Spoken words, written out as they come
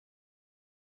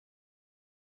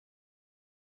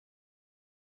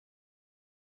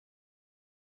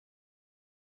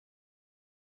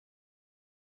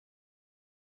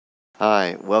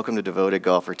Hi, welcome to Devoted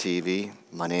Golfer TV.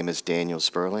 My name is Daniel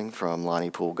Spurling from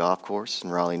Lonnie Poole Golf Course in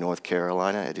Raleigh, North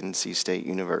Carolina at NC State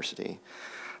University.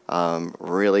 I'm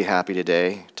really happy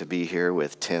today to be here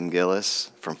with Tim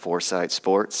Gillis from ForeSight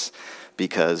Sports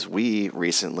because we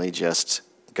recently just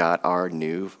got our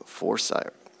new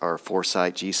ForeSight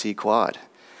GCQuad,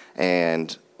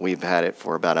 and we've had it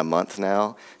for about a month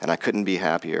now, and I couldn't be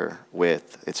happier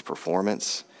with its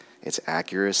performance, its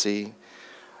accuracy.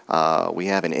 We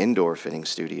have an indoor fitting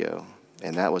studio,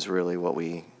 and that was really what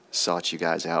we sought you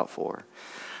guys out for.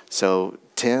 So,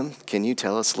 Tim, can you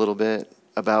tell us a little bit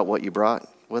about what you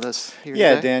brought with us here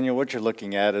today? Daniel, what you're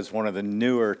looking at is one of the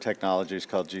newer technologies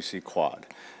called GCQuad.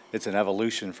 It's an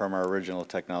evolution from our original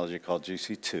technology called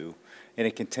GC2, and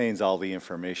it contains all the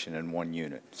information in one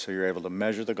unit. So you're able to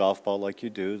measure the golf ball like you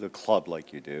do, the club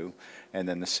like you do, and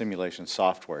then the simulation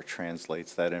software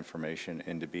translates that information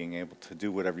into being able to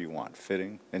do whatever you want,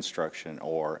 fitting, instruction,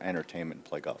 or entertainment and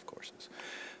play golf courses.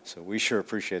 So we sure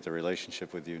appreciate the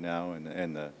relationship with you now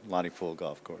and the Lonnie Poole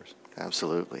Golf Course.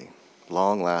 Absolutely.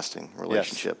 Long-lasting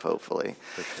relationship, Yes. hopefully.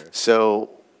 For sure. So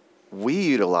we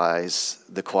utilize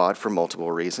the quad for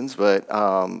multiple reasons, but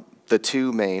the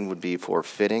two main would be for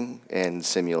fitting and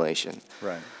simulation.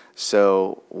 Right.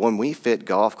 So when we fit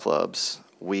golf clubs,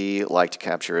 we like to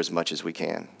capture as much as we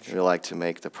can. We like to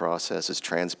make the process as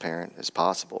transparent as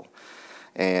possible.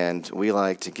 And we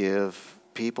like to give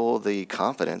people the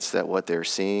confidence that what they're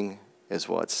seeing is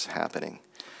what's happening.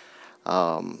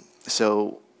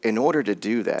 So in order to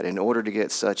do that, in order to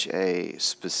get such a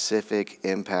specific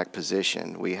impact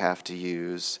position, we have to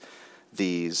use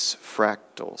these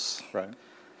fractals. Right.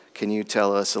 Can you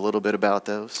tell us a little bit about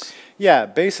those? Yeah,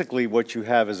 basically what you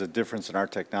have as a difference in our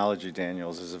technology,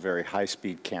 Daniels, is a very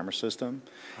high-speed camera system.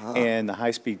 And the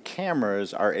high-speed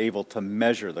cameras are able to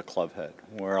measure the club head,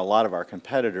 where a lot of our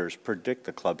competitors predict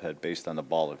the club head based on the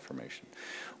ball information.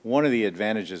 One of the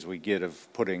advantages we get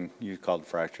of putting, you called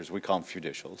fractures, we call them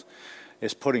fudicials,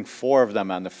 is putting 4 of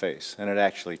them on the face, and it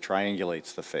actually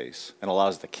triangulates the face and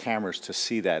allows the cameras to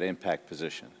see that impact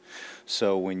position.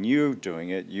 So when you're doing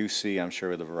it, you see, I'm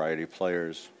sure with a variety of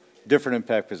players, different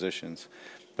impact positions,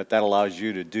 but that allows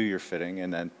you to do your fitting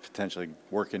and then potentially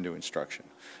work into instruction.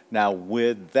 Now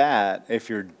with that, if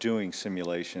you're doing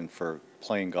simulation for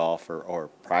playing golf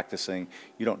or practicing,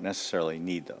 you don't necessarily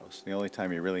need those. The only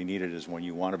time you really need it is when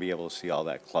you want to be able to see all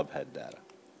that club head data.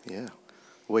 Yeah,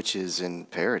 which is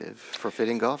imperative for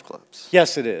fitting golf clubs.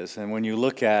 Yes, it is. And when you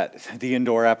look at the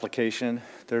indoor application,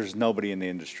 there's nobody in the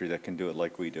industry that can do it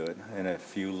like we do it. And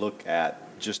if you look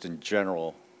at just in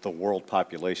general the world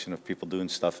population of people doing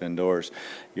stuff indoors,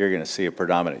 you're going to see a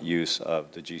predominant use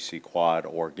of the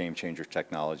GCQuad or game changer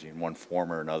technology in one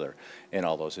form or another in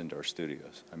all those indoor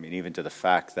studios. I mean, even to the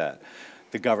fact that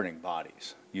the governing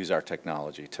bodies use our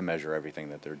technology to measure everything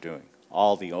that they're doing.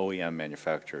 All the OEM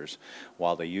manufacturers,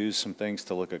 while they use some things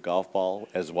to look at golf ball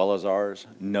as well as ours,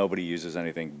 nobody uses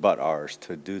anything but ours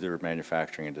to do their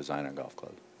manufacturing and design on golf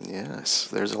clubs. Yes,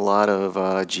 there's a lot of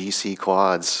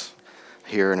GCQuads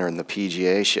here in the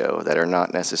PGA show that are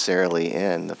not necessarily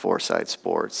in the ForeSight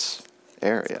Sports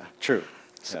area. True.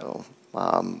 So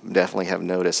definitely have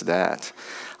noticed that.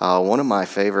 One of my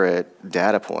favorite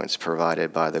data points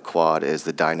provided by the quad is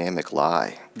the dynamic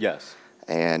lie. Yes.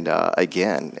 And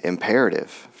again, imperative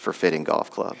for fitting golf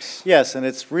clubs. Yes, and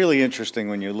it's really interesting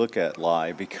when you look at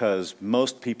lie because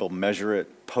most people measure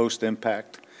it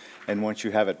post-impact, and once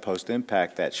you have it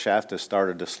post-impact, that shaft has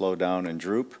started to slow down and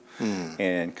droop,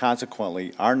 and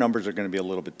consequently, our numbers are going to be a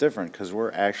little bit different because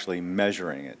we're actually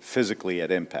measuring it physically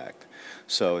at impact.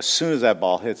 So as soon as that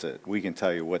ball hits it, we can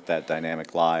tell you what that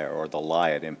dynamic lie or the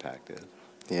lie at impact is.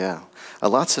 Yeah,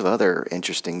 lots of other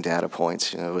interesting data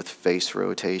points, with face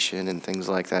rotation and things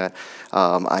like that.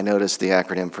 I noticed the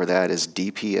acronym for that is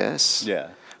DPS. Yeah.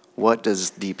 What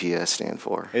does DPS stand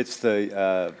for? It's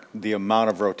the amount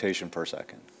of rotation per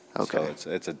second. Okay. So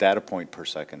it's a data point per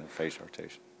second of face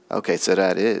rotation. Okay, so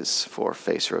that is for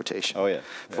face rotation. Oh, yeah.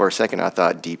 For a second, I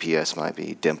thought DPS might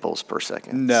be dimples per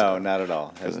second. No, so. not at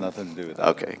all. It has nothing to do with that.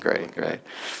 Okay, great.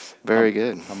 Very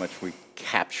good. How much we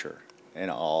capture in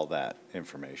all that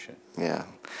information. Yeah.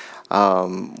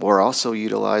 We're also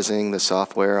utilizing the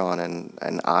software on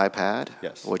an iPad,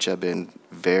 yes, which I've been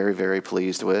very, very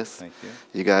pleased with. Thank you.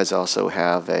 You guys also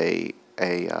have a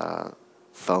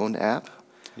phone app,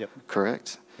 yep,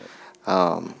 correct?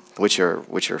 Yep. Which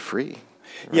are free.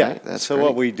 Right? Yeah, that's so great.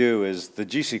 What we do is the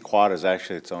GCQuad is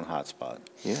actually its own hotspot.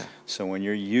 Yeah. So when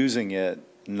you're using it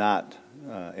not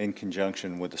in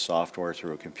conjunction with the software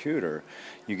through a computer,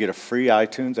 you get a free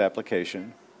iTunes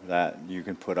application that you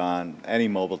can put on any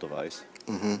mobile device.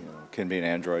 Can be an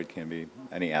Android, can be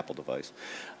any Apple device.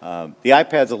 The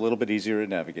iPad's a little bit easier to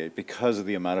navigate because of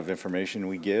the amount of information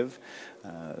we give.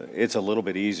 It's a little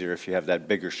bit easier if you have that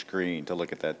bigger screen to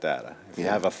look at that data. If you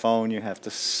have a phone, you have to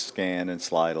scan and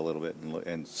slide a little bit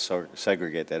and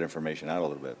segregate that information out a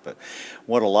little bit. But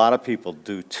what a lot of people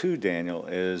do too, Daniel,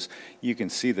 is you can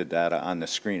see the data on the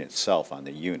screen itself on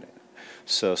the unit.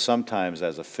 So sometimes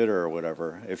as a fitter or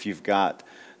whatever, if you've got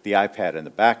the iPad in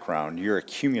the background, you're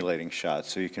accumulating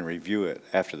shots so you can review it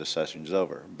after the session's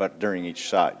over. But during each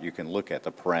shot, you can look at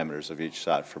the parameters of each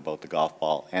shot for both the golf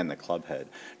ball and the club head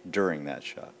during that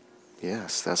shot.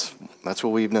 Yes, that's what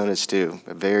we've noticed too.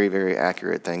 Very, very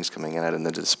accurate things coming out, and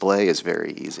the display is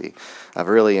very easy. I've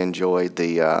really enjoyed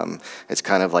the, it's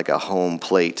kind of like a home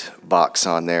plate box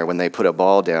on there. When they put a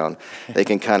ball down, they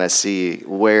can kind of see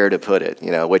where to put it,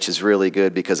 which is really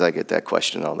good because I get that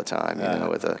question all the time,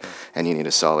 and you need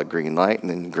a solid green light, and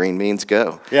then green means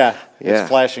go. Yeah, it's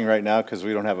flashing right now because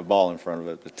we don't have a ball in front of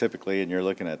it, but typically, and you're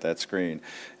looking at that screen,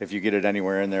 if you get it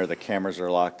anywhere in there, the cameras are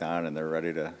locked on and they're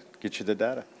ready to get you the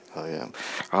data. Oh,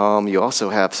 yeah. You also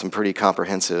have some pretty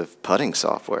comprehensive putting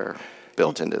software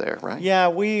built into there, right? Yeah,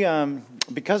 we,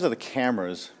 because of the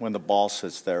cameras, when the ball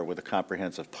sits there with a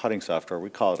comprehensive putting software, we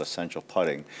call it Essential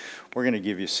Putting. We're going to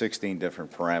give you 16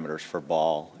 different parameters for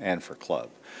ball and for club.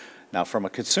 Now, from a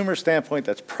consumer standpoint,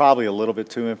 that's probably a little bit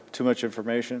too much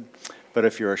information. But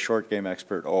if you're a short game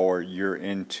expert or you're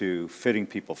into fitting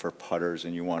people for putters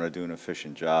and you want to do an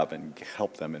efficient job and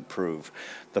help them improve,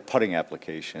 the putting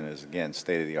application is, again,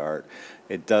 state-of-the-art.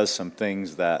 It does some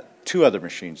things that 2 other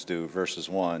machines do versus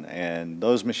 1, and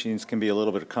those machines can be a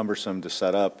little bit cumbersome to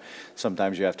set up.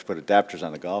 Sometimes you have to put adapters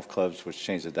on the golf clubs, which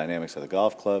change the dynamics of the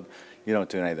golf club. You don't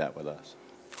do any of that with us.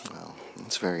 Well,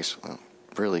 that's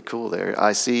really cool there.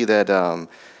 I see that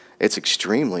it's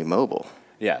extremely mobile.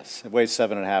 Yes, it weighs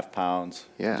 7.5 pounds.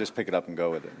 Yeah. You just pick it up and go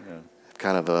with it.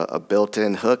 Kind of a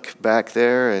built-in hook back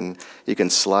there, and you can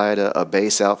slide a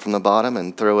base out from the bottom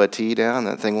and throw a tee down.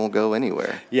 That thing won't go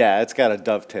anywhere. Yeah, it's got a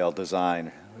dovetail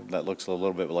design that looks a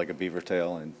little bit like a beaver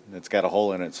tail, and it's got a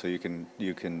hole in it so you can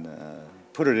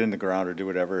put it in the ground or do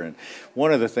whatever. And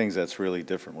one of the things that's really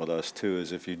different with us too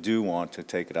is if you do want to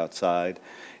take it outside,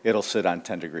 it'll sit on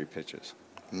 10-degree pitches.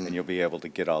 And you'll be able to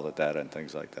get all the data and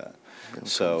things like that. Really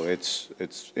so cool.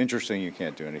 It's interesting. You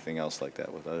can't do anything else like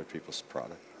that with other people's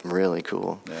product. Really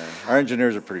cool. Yeah, our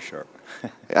engineers are pretty sharp.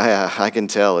 I can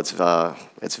tell it's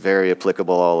very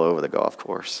applicable all over the golf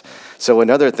course. So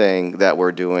another thing that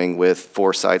we're doing with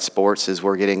ForeSight Sports is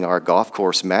we're getting our golf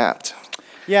course mapped.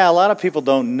 Yeah, a lot of people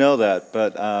don't know that,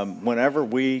 but whenever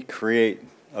we create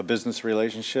a business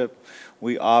relationship,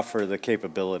 we offer the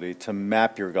capability to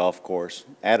map your golf course,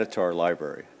 add it to our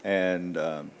library, and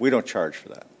we don't charge for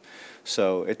that.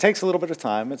 So it takes a little bit of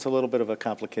time. It's a little bit of a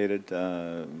complicated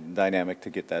dynamic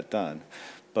to get that done.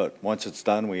 But once it's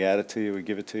done, we add it to you, we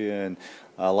give it to you, and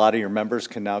a lot of your members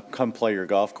can now come play your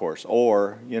golf course.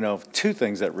 Or, 2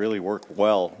 things that really work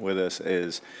well with this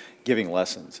is giving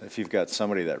lessons. If you've got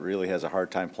somebody that really has a hard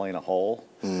time playing a hole,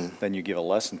 then you give a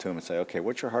lesson to them and say, okay,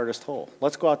 what's your hardest hole?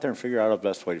 Let's go out there and figure out the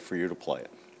best way for you to play it.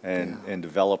 And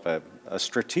develop a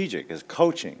strategic, as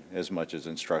coaching as much as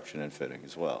instruction and fitting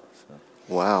as well. So.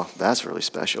 Wow, that's really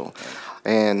special.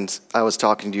 And I was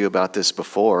talking to you about this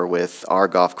before with our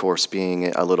golf course being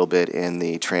a little bit in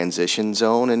the transition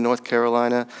zone in North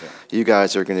Carolina. Yeah. You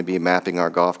guys are going to be mapping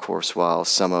our golf course while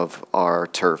some of our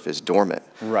turf is dormant.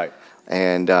 Right.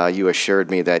 And you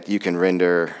assured me that you can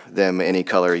render them any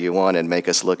color you want and make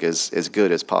us look as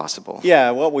good as possible.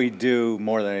 Yeah, what we do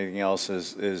more than anything else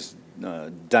is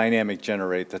dynamic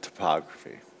generate the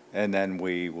topography. And then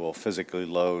we will physically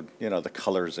load, the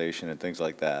colorization and things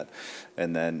like that.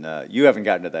 And then you haven't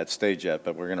gotten to that stage yet,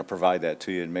 but we're going to provide that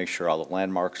to you and make sure all the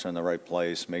landmarks are in the right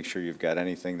place, make sure you've got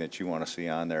anything that you want to see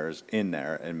on there is in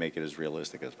there, and make it as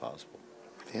realistic as possible.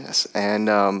 Yes,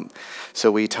 and so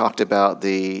we talked about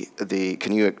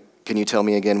can you tell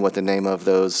me again what the name of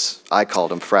those, I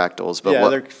called them fractals, but yeah,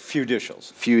 what? They're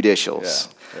fudicials.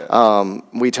 Fudicials. Yeah, yeah.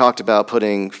 We talked about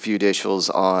putting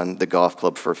fudicials on the golf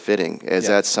club for fitting. Is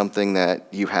that something that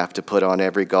you have to put on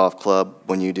every golf club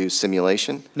when you do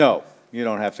simulation? No, you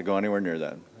don't have to go anywhere near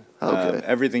that. Okay.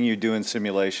 Everything you do in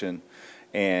simulation,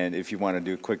 and if you want to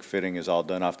do quick fitting, is all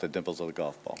done off the dimples of the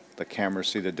golf ball. The cameras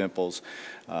see the dimples.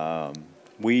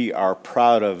 We are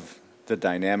proud of the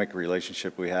dynamic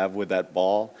relationship we have with that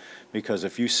ball, because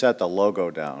if you set the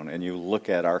logo down and you look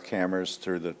at our cameras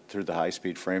through the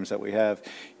high-speed frames that we have,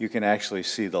 you can actually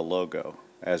see the logo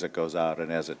as it goes out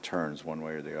and as it turns one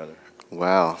way or the other.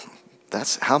 Wow.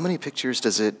 How many pictures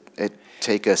does it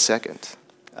take a second?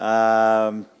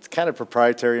 kind of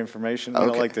proprietary information. We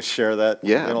don't like to share that.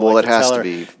 Yeah, We don't well, like it to has tell to our-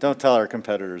 be. Don't tell our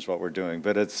competitors what we're doing,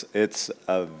 but it's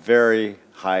a very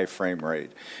high frame rate.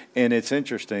 And it's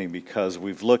interesting because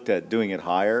we've looked at doing it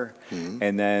higher,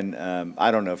 and then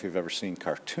I don't know if you've ever seen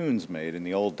cartoons made in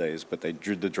the old days, but they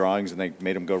drew the drawings and they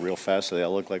made them go real fast so they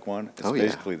all look like one. It's Oh, yeah.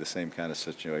 basically the same kind of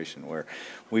situation where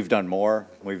we've done more,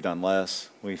 we've done less.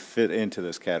 We fit into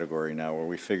this category now where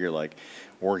we figure like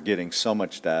we're getting so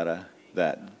much data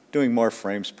that doing more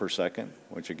frames per second,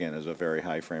 which again is a very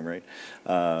high frame rate,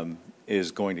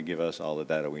 is going to give us all the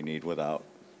data we need without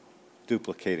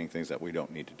duplicating things that we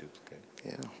don't need to duplicate.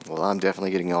 Yeah, well, I'm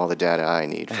definitely getting all the data I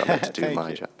need from it to do Thank my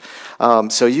you.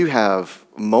 job. So you have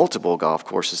multiple golf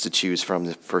courses to choose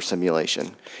from for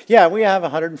simulation. Yeah, we have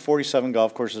 147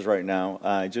 golf courses right now.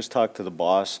 I just talked to the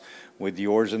boss. With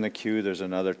yours in the queue, there's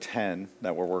another 10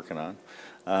 that we're working on.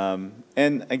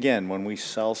 And again, when we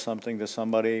sell something to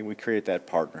somebody, we create that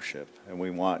partnership, and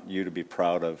we want you to be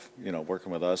proud of, you know,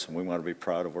 working with us, and we want to be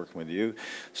proud of working with you.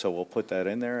 So we'll put that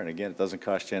in there, and again, it doesn't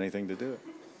cost you anything to do it.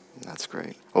 That's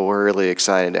great. Well, we're really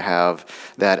excited to have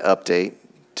that update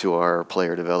to our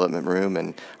player development room,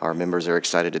 and our members are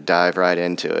excited to dive right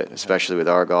into it, especially with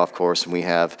our golf course. And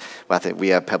I think we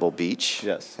have Pebble Beach,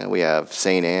 Yes, and we have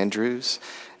St. Andrews,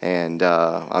 and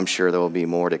I'm sure there will be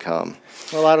more to come.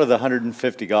 well, out of the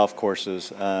 150 golf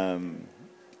courses,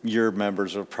 your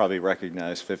members will probably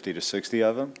recognize 50 to 60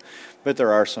 of them, but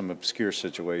there are some obscure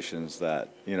situations that,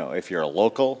 you know, if you're a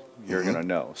local, you're going to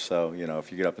know. So, you know,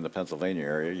 if you get up in the Pennsylvania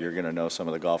area, you're going to know some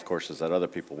of the golf courses that other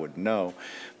people wouldn't know,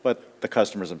 but the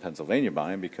customers in Pennsylvania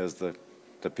buy them because the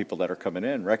people that are coming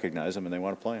in recognize them and they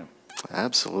want to play them.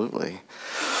 Absolutely.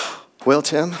 Well,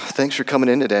 Tim, thanks for coming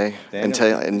in today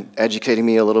Daniel. and educating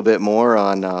me a little bit more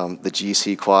on the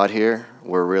GC Quad here.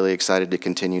 We're really excited to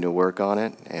continue to work on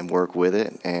it and work with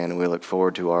it, and we look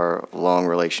forward to our long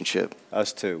relationship.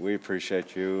 Us too. We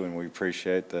appreciate you, and we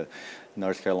appreciate the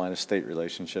North Carolina State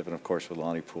relationship, and of course with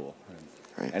Lonnie Poole.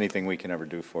 Right. Anything we can ever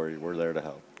do for you, we're there to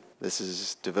help. This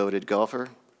is Devoted Golfer.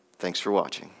 Thanks for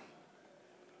watching.